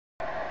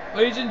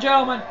Ladies and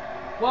gentlemen,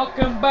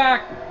 welcome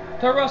back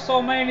to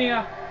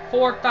WrestleMania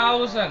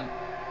 4000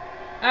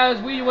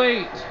 as we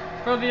wait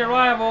for the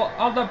arrival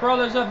of the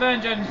Brothers of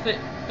Vengeance, the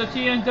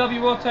TNW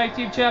World Tag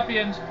Team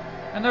Champions,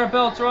 and their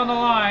belts are on the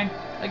line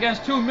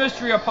against two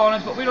mystery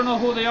opponents, but we don't know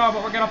who they are,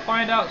 but we're going to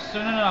find out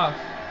soon enough.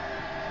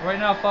 Right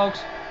now,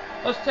 folks,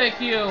 let's take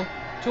you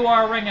to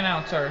our ring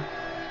announcer.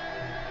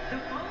 The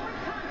following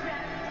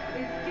contest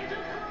is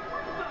scheduled for one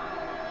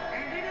fall,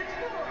 and it is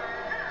for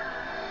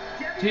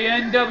the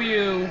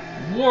TNW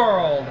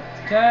World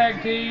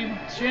Tag Team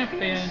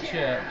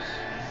Championships.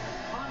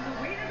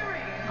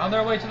 On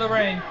their way to the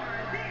ring,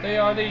 they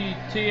are the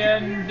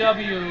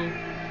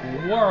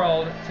TNW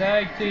World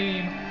Tag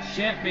Team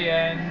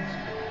Champions.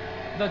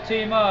 The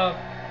team of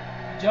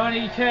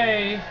Johnny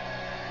K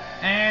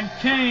and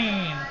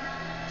Kane.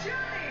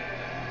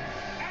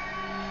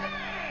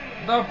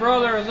 The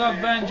Brothers of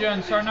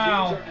Vengeance are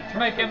now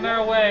making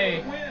their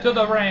way to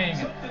the ring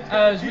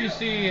as we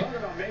see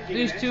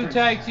these two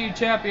tag team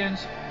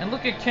champions. And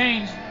look at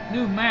Kane's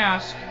new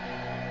mask.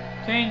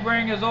 Kane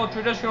wearing his old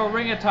traditional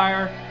ring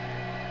attire.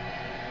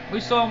 We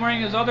saw him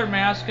wearing his other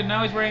mask, and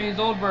now he's wearing his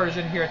old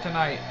version here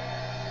tonight.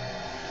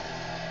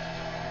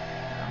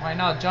 Right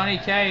now, Johnny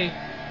K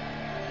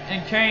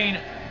and Kane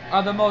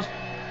are the most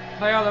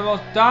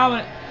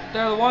dominant.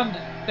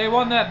 They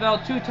won that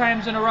belt 2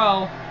 times in a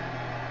row.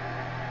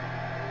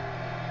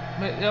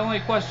 But the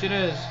only question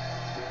is,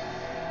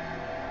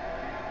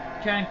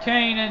 can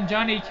Kane and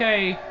Johnny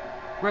K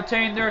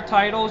retain their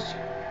titles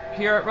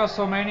here at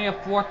WrestleMania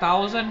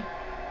 4000?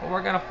 But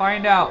we're gonna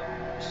find out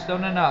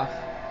soon enough.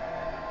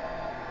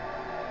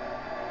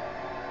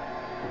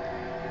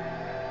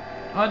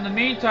 In the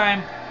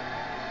meantime,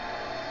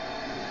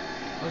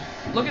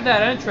 look at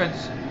that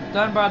entrance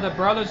done by the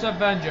Brothers of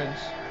Vengeance.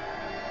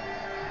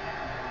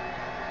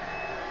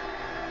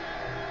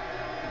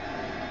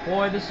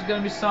 Boy, this is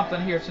gonna be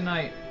something here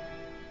tonight.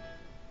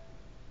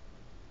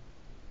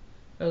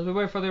 As we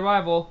wait for the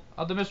arrival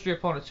of the mystery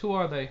opponents. Who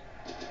are they?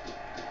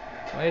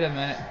 Wait a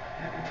minute.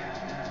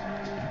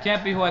 It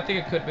can't be who I think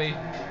it could be.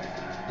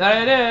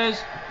 That it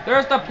is.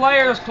 There's the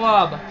Players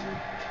Club.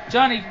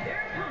 Johnny,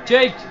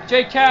 Jay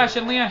Cash,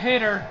 and Leon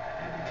Hayter.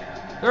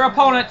 Their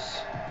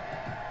opponents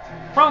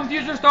from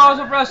Future Stars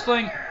of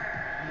Wrestling.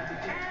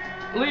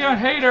 Leon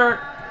Hayter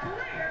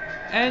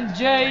and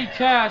Jay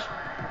Cash.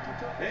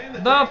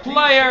 The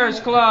Players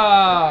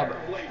Club.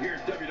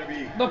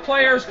 The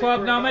Players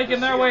Club now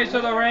making their way to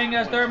the ring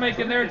as they're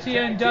making their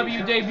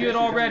TNW debut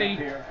already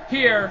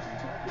here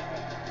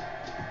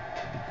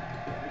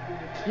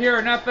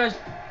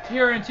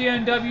in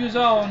TNW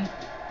Zone.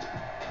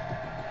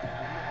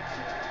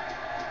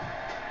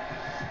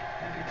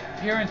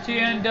 Here in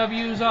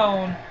TNW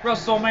Zone,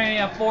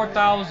 WrestleMania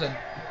 4000.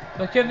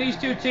 But can these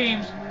two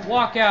teams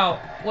walk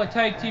out with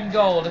tag team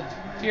gold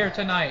here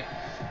tonight?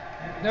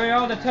 They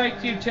are the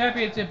tag team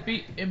champions in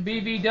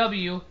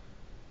BVW.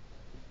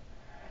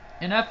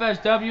 In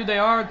FSW, they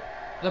are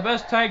the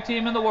best tag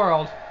team in the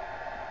world.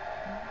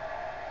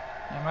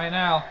 And right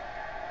now,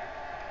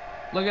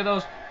 look at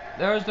those.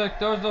 There's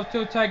those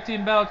two tag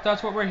team belts.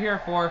 That's what we're here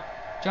for.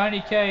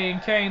 Johnny K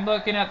and Kane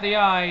looking at the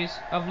eyes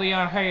of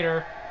Leon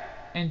Hayter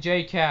and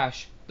Jay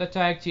Cash, the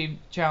tag team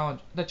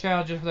the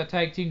challengers for the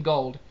tag team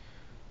gold.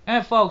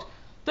 And folks,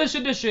 this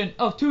edition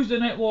of Tuesday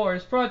Night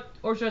Wars,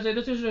 or should I say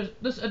this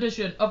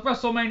edition of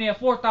WrestleMania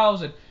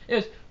 4000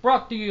 is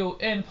brought to you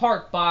in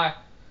part by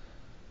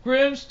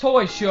Grimm's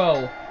Toy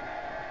Show.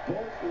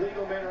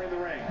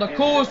 The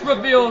coolest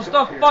reveals,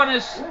 the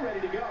funnest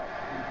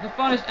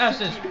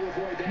essence,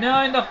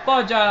 nailing the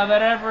fudge out of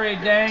it every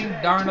dang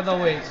darn of the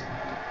week.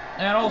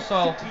 And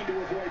also,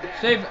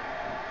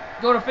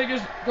 go to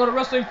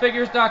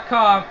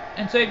WrestlingFigures.com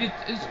and save your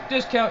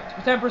discount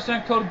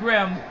 10% code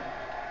GRIM.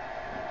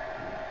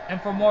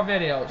 And for more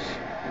videos.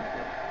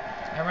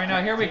 And right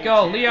now, here we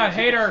go. Leon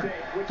Hayter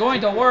going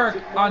to work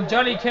on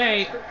Johnny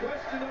K.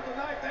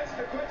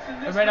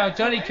 And right now,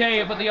 Johnny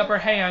K with the upper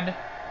hand.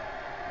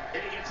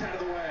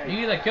 You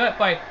need a gut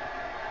by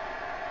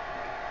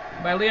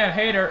Leon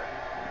Hayter.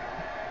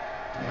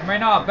 And right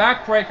now, a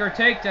backbreaker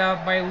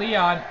takedown by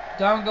Leon.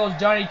 Down goes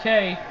Johnny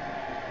K.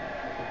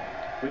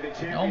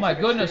 Oh my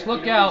goodness,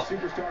 look out.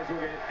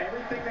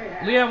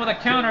 Leon with a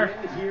counter.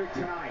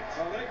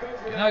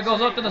 Now it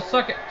goes up to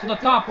the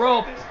top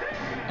rope.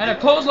 And a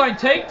clothesline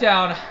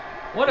takedown.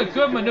 What a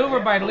good maneuver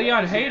by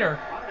Leon Hayter.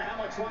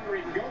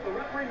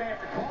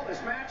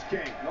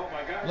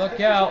 Look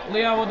out,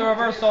 Leon with the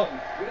reversal.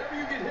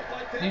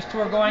 These two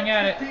are going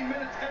at it.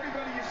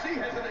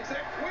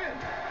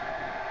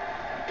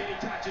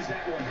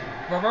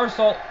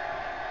 Reversal.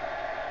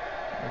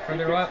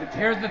 Further up.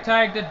 Here's the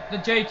tag to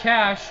Jay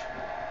Cash.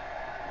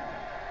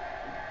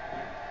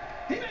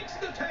 He makes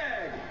the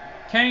tag.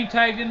 Kane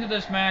tagged into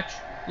this match.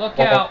 Look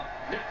out.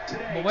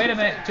 But wait a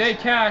minute. Jay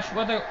Cash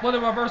with a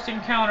reversing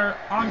counter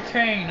on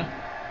Kane. Oh,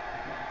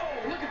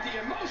 look at the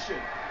emotion.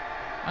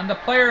 And the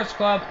Players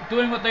Club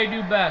doing what they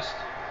do best.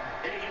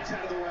 And he gets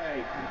out of the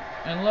way.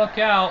 And look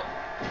out.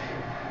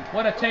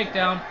 What a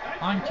takedown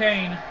on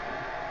Kane.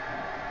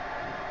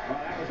 Well,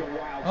 that was a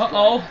wild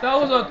Uh-oh, that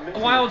was a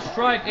wild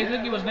strike. I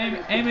think he was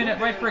aiming it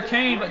right for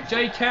Kane, but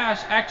Jay Cash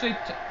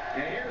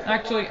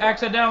actually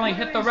accidentally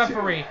hit the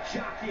referee.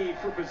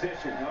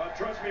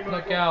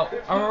 Look out.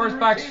 A reverse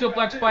back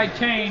suplex by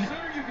Kane.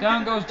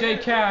 Down goes Jay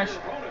Cash.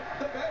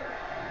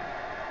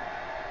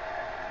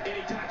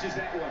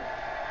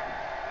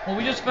 Well,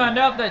 we just found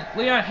out that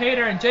Leon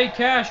Hayter and Jay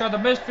Cash are the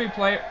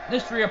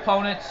mystery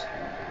opponents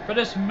for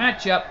this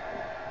matchup.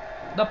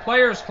 The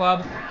Players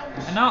Club.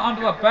 And now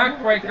onto a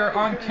backbreaker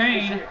on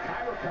Kane.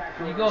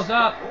 He goes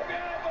up.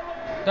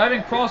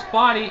 Diving cross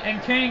body,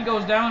 and Kane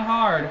goes down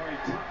hard.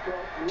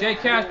 Jay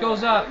Cash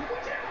goes up.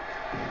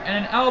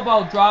 And an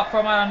elbow drop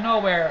from out of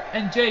nowhere.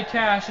 And Jay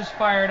Cash is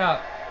fired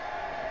up.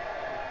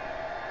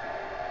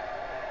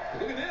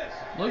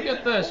 Look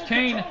at this.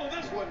 Kane,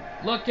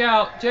 look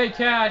out. Jay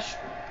Cash.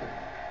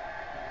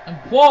 And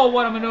whoa,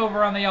 what a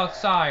maneuver on the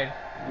outside.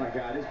 Oh my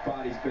God, his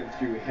body's been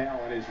through hell,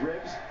 and his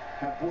ribs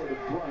have bore the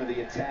brunt of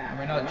the attack.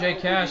 We know Jay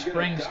Cash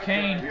brings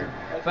Kane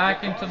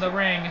back into the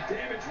ring.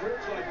 Damaged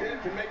ribs like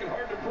that can make it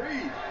hard to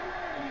breathe.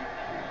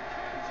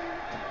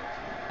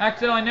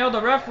 Accidentally nailed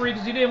the referee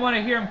because he didn't want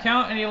to hear him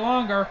count any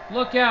longer.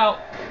 Look out.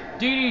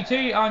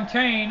 DDT on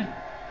Kane.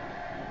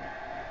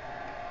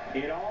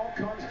 It all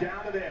comes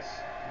down to this.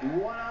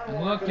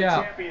 One-on-one Look for the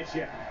out.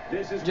 championship.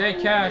 This is Jay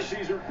Cash.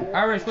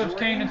 Irish whips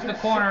Kane into the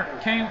corner.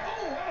 Kane.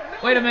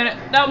 Wait a minute.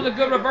 That was a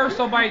good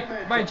reversal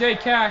by Jay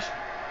Cash.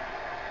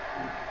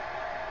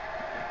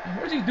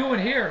 What's he doing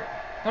here?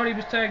 Thought he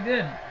was tagged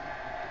in.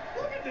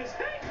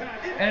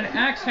 And an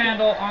axe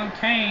handle on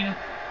Kane.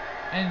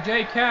 And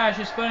Jay Cash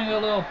is putting a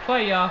little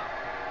playa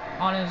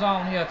on his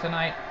own here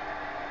tonight.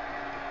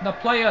 The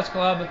Players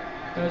Club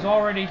is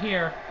already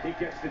here.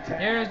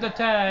 Here's the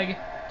tag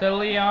to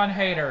Leon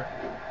Hayter.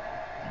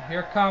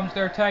 Here comes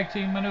their tag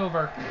team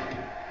maneuver.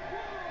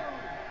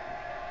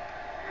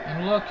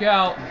 And look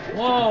out.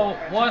 Whoa,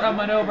 what a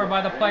maneuver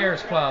by the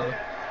Players Club.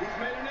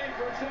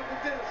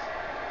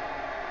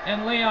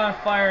 And Leon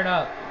fired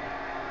up.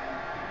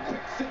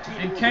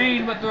 And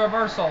Kane with the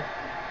reversal.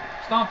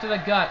 Stomp to the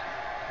gut.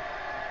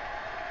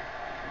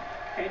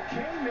 And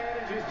Kane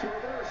manages to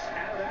reverse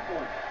out of that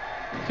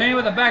one. Kane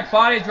with a back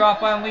body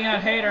drop on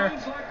Leon Hayter.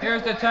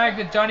 Here's the tag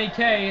to Johnny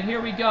K. And here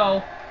we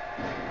go.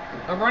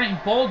 A running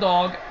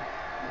bulldog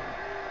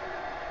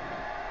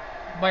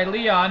by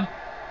Leon.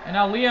 And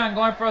now Leon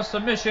going for a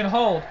submission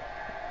hold.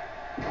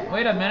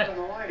 Wait a minute.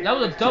 That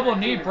was a double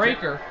knee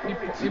breaker.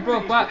 He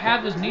broke about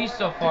half his knees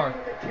so far.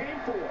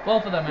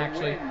 Both of them,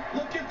 actually.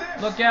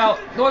 Look out.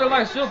 Northern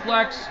Light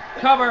suplex.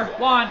 Cover.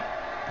 1,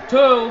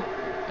 2.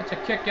 That's a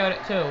kick out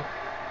at 2.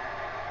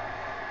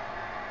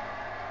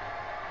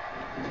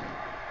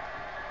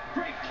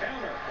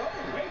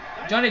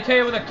 Johnny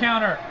K with a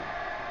counter.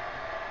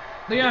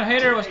 Leon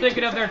Hayter was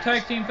thinking of their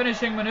tag team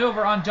finishing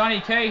maneuver on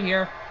Johnny K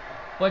here.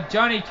 But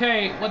Johnny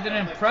K with an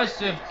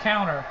impressive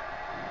counter.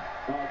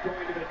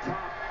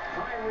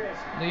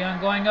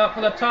 Leon going up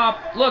for the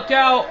top. Look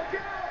out.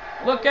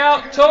 Look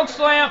out. Choke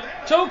slam.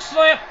 Choke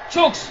slam.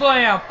 Choke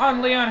slam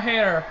on Leon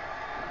Hayter.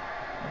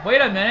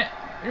 Wait a minute.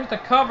 Here's the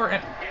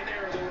cover.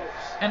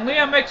 And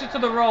Leon makes it to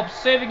the ropes,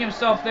 saving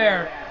himself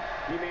there.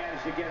 He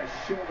managed to get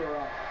a shoulder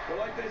up.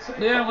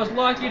 Leon was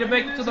lucky to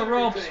make it to the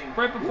ropes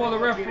right before the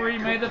referee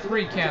made the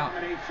 3 count.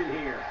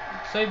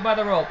 Saved by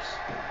the ropes.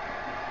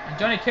 And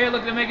Johnny K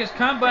looking to make his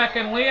comeback,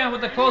 and Leon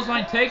with the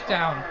clothesline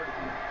takedown.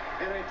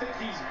 And I think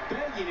he's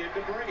begging him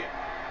to bring it.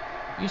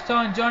 He's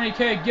telling Johnny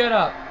K, get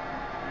up.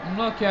 And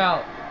look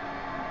out.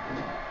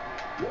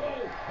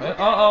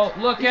 Uh-oh,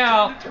 look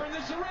out.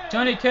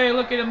 Johnny K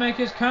looking to make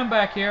his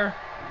comeback here.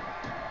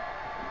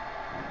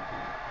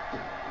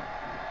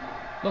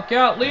 Look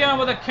out, Leon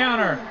with a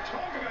counter.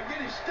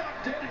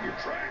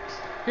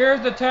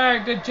 Here's the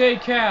tag to Jay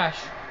Cash.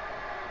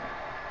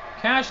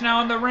 Cash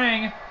now in the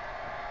ring.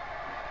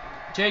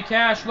 Jay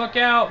Cash, look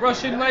out.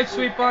 Rushing leg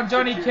sweep on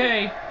Johnny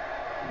K.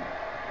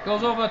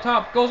 Goes over the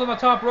top, goes on the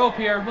top rope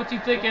here. What's he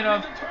thinking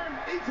of?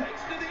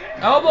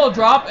 Elbow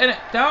drop, and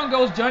down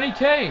goes Johnny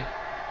K.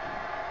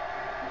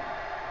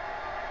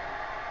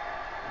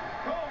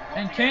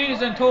 And Kane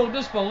is in total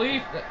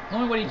disbelief. The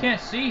only what he can't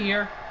see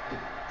here.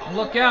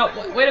 Look out.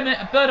 Wait a minute.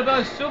 A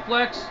belly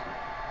suplex.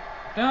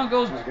 Down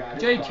goes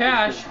Jay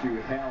Cash.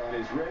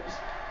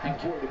 And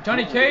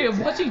Johnny K,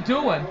 what's he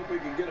doing?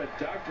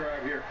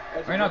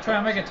 Right now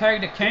trying to make a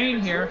tag to Kane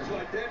here.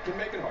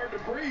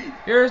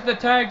 Here's the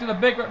tag to the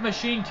Big Rip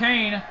Machine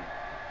Kane.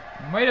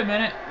 Wait a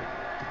minute.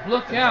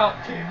 Look out.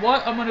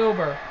 What a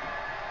maneuver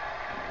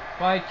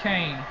by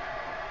Kane.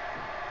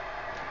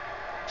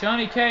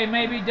 Johnny K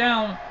may be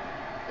down.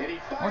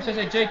 Or should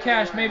I say Jay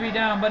Cash may be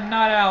down, but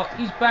not out.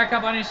 He's back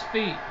up on his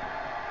feet.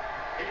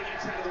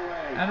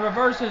 And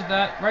reverses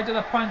that right to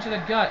the punch of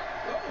the gut.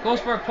 Goes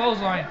for a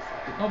clothesline.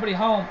 Nobody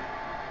home.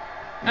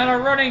 And a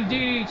running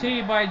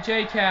DDT by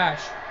Jay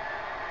Cash.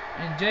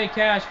 And Jay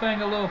Cash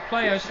playing a little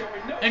players.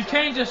 And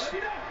Kane just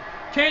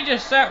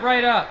sat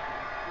right up.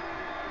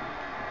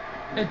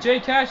 And Jay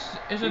Cash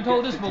is in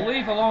total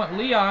disbelief along with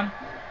Leon.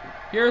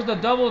 Here's the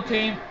double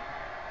team.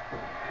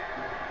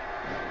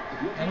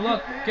 And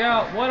look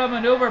out, what a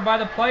maneuver by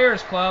the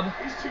Players Club.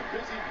 He's too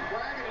busy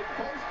bragging and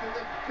boasting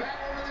to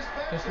battle into this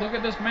matchup. Just look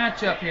at this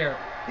matchup here.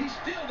 He's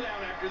still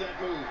down after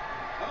that move.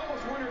 I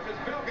almost wonder if his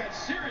bell got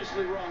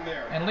seriously wrong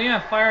there. And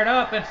Leon fired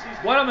up, and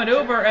what a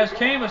maneuver as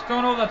Kane was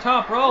thrown over the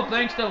top rope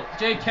thanks to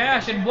Jay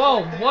Cash, and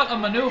whoa, what a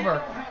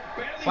maneuver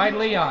by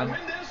Leon.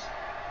 What's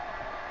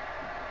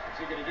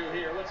he gonna do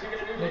here? What's he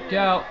gonna do Look here?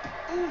 out.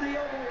 Ooh, the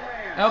elbow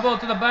lands. Elbow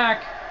to the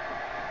back.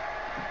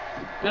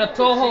 And a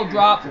Toho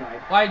drop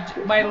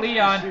by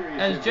Leon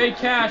as Jay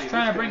Cash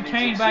trying to bring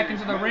Kane back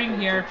into the ring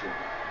here.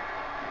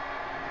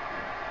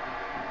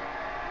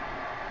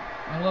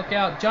 And look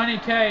out, Johnny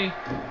K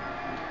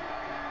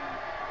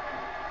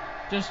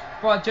just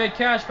brought Jay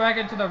Cash back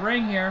into the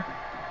ring here.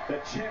 The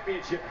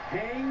championship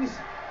hangs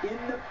in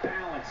the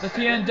balance. The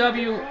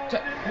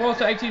TNW World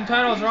Tag Team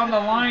titles are on the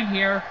line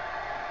here.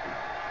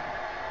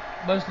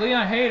 But it's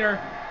Leon Hayter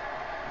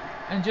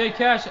and Jay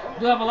Cash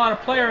do have a lot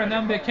of player in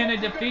them, but can they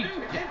defeat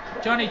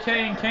Johnny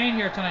K and Kane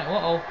here tonight?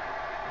 Uh-oh.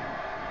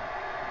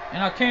 And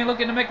now Kane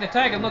looking to make the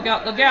tag, and look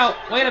out, look out.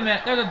 Wait a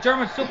minute, there's a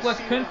German suplex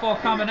pinfall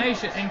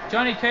combination, and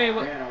Johnny K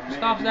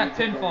stops that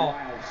pinfall.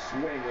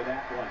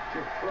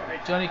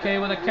 Johnny K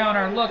with a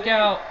counter, look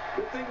out.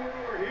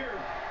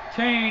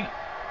 Kane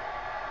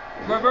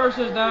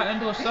reverses that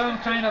into some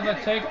kind of a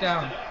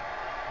takedown.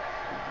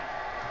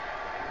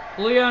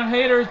 Leon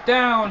Hayter's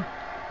down.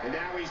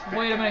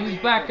 Wait a minute, he's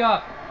back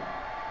up.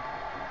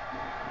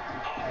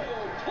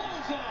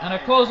 And a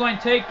clothesline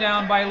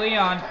takedown by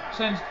Leon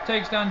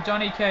takes down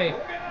Johnny K.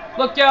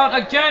 Look out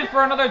again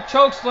for another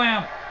choke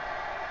slam.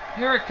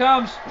 Here it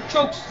comes,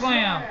 choke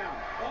slam.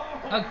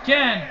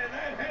 Again.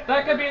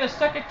 That could be the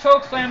second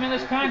choke slam in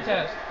this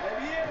contest.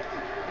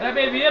 That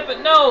may be it,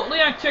 but no,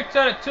 Leon kicks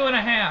out at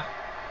 2.5.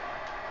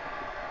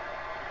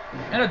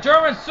 And a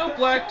German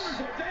suplex,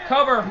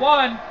 cover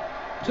 1,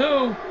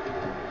 2,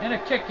 and a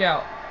kick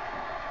out.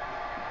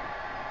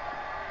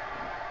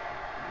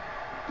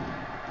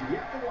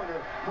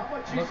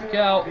 Look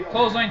out,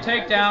 clothesline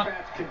takedown.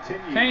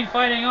 Kane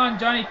fighting on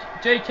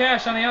Jay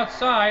Cash on the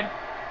outside.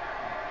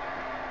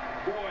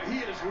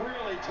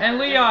 And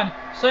Leon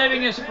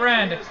saving his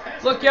friend.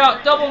 Look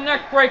out, double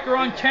neck breaker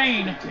on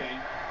Kane.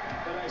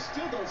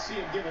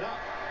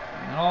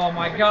 Oh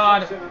my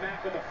God.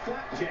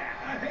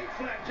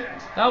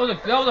 That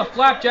was a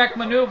flapjack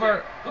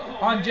maneuver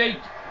on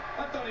Johnny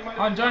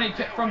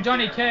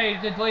K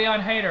to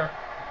Leon Hayter.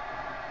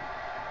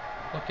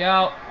 Look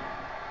out.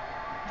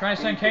 Trying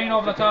to send Kane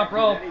over the top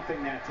rope.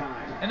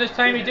 And this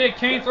time he did.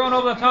 Kane thrown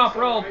over the top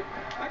rope.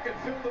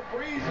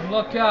 And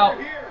look out.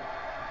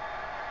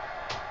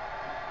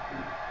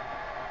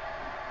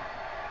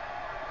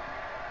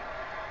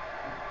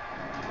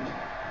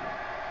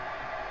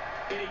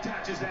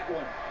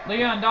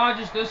 Leon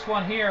dodges this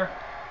one here.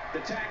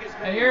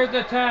 And here's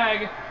the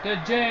tag to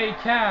Jay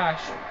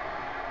Cash.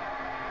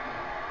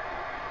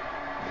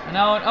 And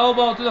now an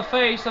elbow to the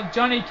face of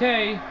Johnny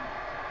K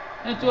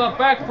into a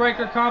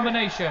backbreaker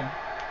combination.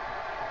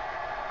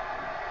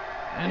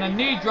 And a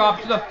knee drop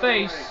to the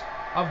face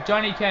of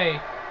Johnny K.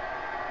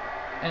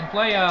 And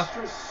playa.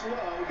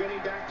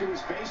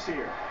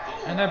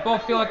 And they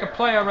both feel like a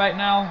player right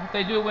now if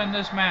they do win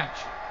this match.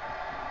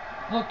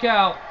 Look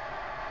out.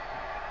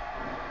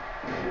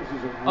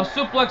 A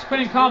suplex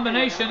pinning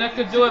combination that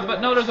could do it, but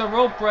no, there's a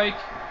rope break.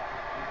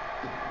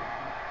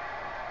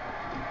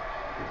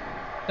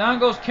 Down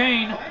goes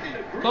Kane.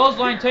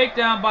 Clothesline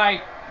takedown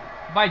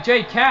by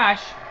Jay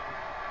Cash.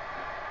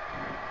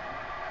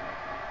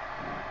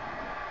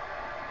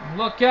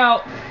 Look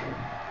out.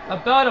 A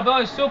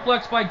belly-to-belly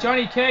suplex by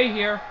Johnny K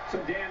here.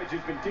 Some damage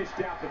has been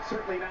dished out, but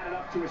certainly not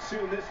enough to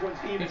assume this one's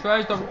even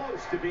close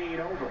to being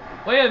over.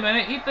 Wait a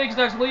minute, he thinks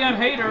that's Leon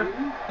Hayter.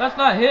 That's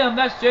not him,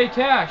 that's Jay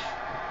Cash.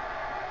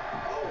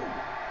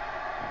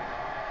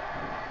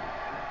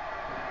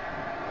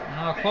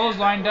 Now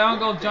clothesline, down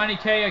goes Johnny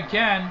K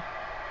again.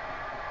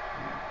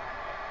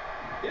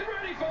 Get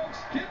ready, folks.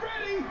 Get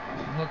ready.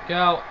 Look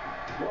out.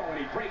 Well, when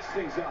he breaks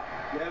things up.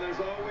 Yeah, there's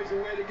always a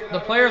way to get the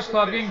Players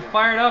Club getting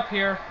fired up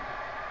here.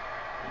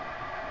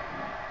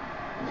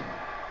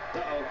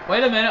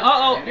 Wait a minute.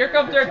 Uh-oh. Here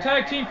comes their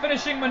tag team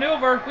finishing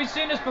maneuver. We've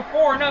seen this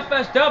before in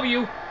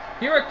FSW.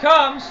 Here it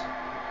comes.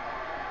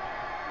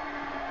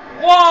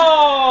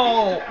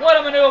 Whoa! What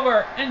a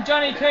maneuver. And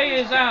Johnny K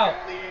is out.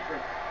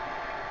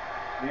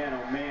 Man,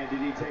 oh man, did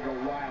he take a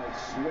wild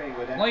swing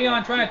with that.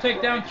 Leon trying to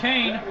take down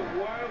Kane.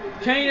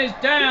 Kane is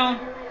down.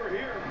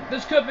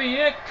 This could be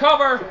it.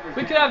 Cover.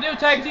 We could have new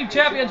tag team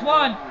champions.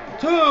 1,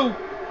 2.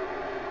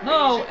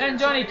 No, and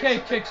Johnny K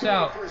kicks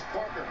out.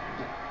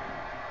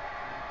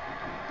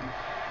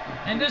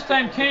 And this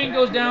time Kane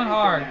goes down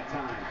hard.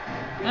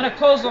 And a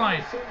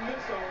clothesline.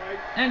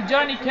 And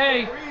Johnny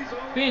K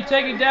being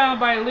taken down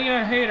by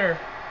Leon Hayter.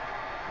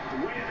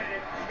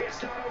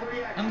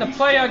 And the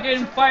player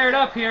getting fired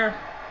up here.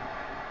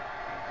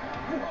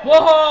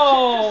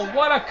 Whoa!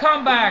 What a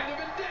comeback!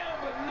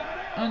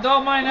 And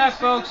don't mind that,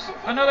 folks.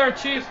 Another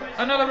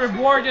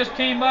reward just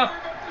came up.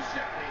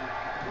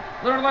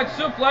 Looked like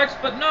suplex,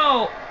 but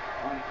no.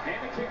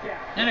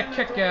 And a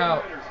kick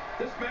out.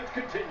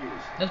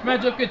 This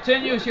matchup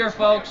continues here,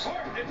 folks.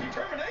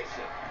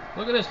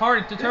 Look at this heart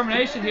and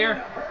determination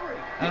here.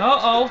 And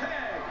uh-oh,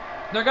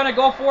 they're going to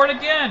go for it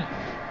again.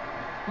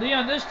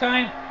 Leon this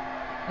time.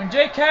 And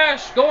Jay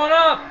Cash going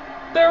up.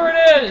 There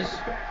it is.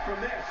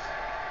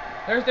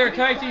 There's their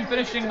tag team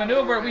finishing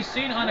maneuver we've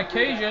seen on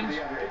occasions.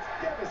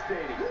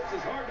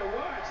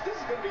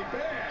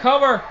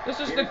 Cover. This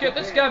is got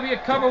to be a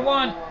cover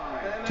 1,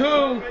 2,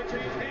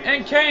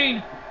 and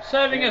Kane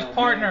saving his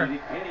partner.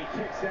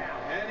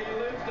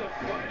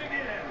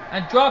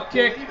 And drop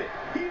kick.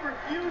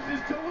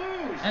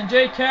 And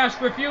Jay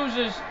Cash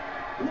refuses.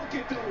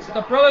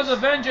 The Brothers of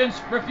Vengeance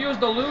refuse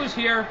to lose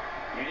here.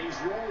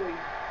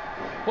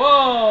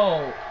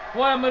 Whoa!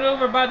 What a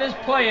maneuver by this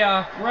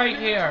player right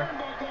here.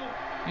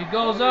 He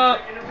goes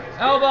up.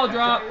 Elbow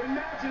drop.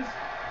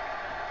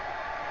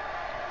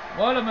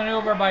 What a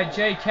maneuver by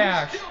Jay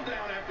Cash.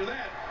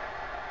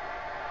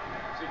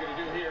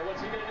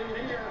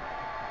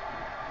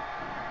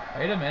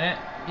 Wait a minute.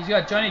 He's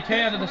got Johnny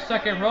K under the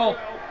second rope.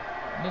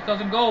 This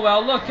doesn't go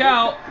well. Look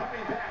out.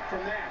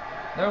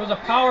 There was a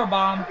power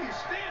bomb.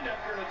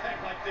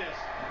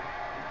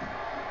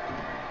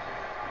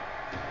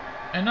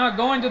 And not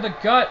going to the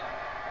gut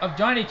of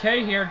Johnny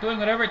K here, doing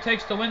whatever it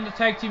takes to win the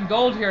tag team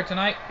gold here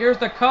tonight. Here's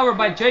the cover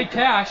by Jay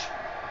Cash.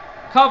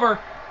 Cover.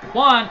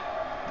 1,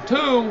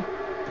 2,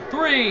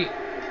 3.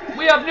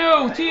 We have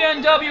new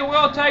TNW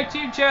World Tag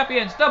Team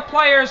Champions. The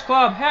Players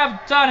Club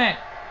have done it.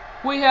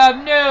 We have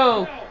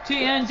new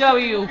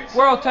TNW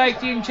World Tag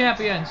Team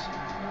Champions.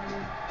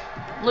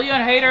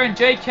 Leon Hayter and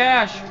Jay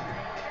Cash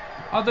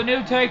are the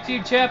new tag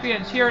team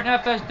champions here in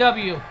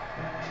FSW. Oh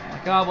my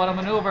God, what a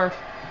maneuver.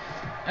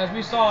 As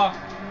we saw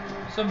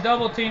some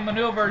double team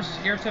maneuvers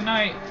here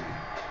tonight.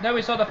 Then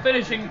we saw the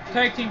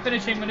tag team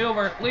finishing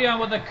maneuver.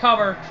 Leon with the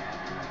cover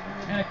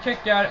and a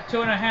kick out at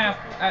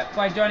 2.5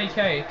 by Johnny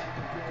K.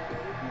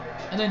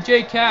 And then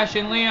Jay Cash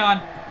and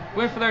Leon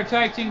went for their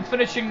tag team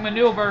finishing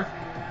maneuver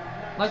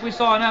like we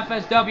saw in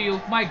FSW.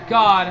 My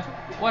God,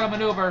 what a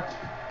maneuver.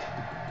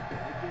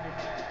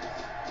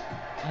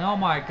 And oh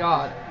my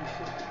God,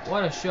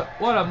 what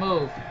a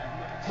move.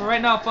 But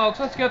right now,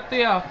 folks, let's get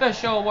the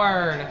official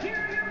word.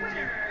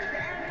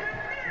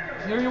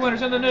 Here are your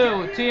winners and the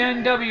new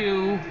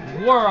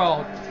TNW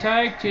World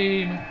Tag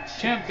Team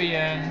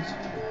Champions.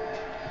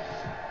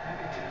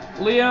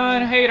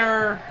 Leon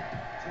Hayter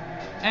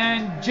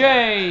and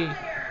Jay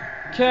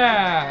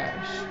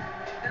Cash.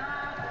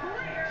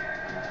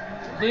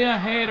 Leon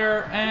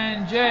Hayter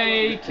and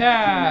Jay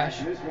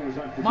Cash.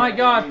 My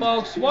God,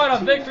 folks, what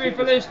a victory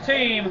for this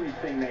team.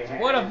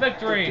 What a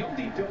victory.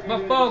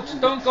 But folks,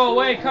 don't go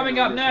away. Coming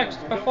up next,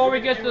 before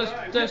we get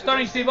to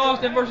starting Steve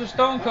Austin versus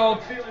Stone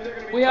Cold,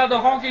 we have the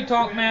Honky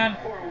Tonk Man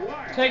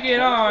taking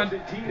it on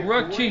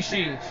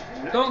Rikishi.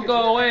 Don't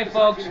go away,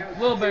 folks.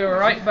 We'll be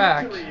right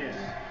back.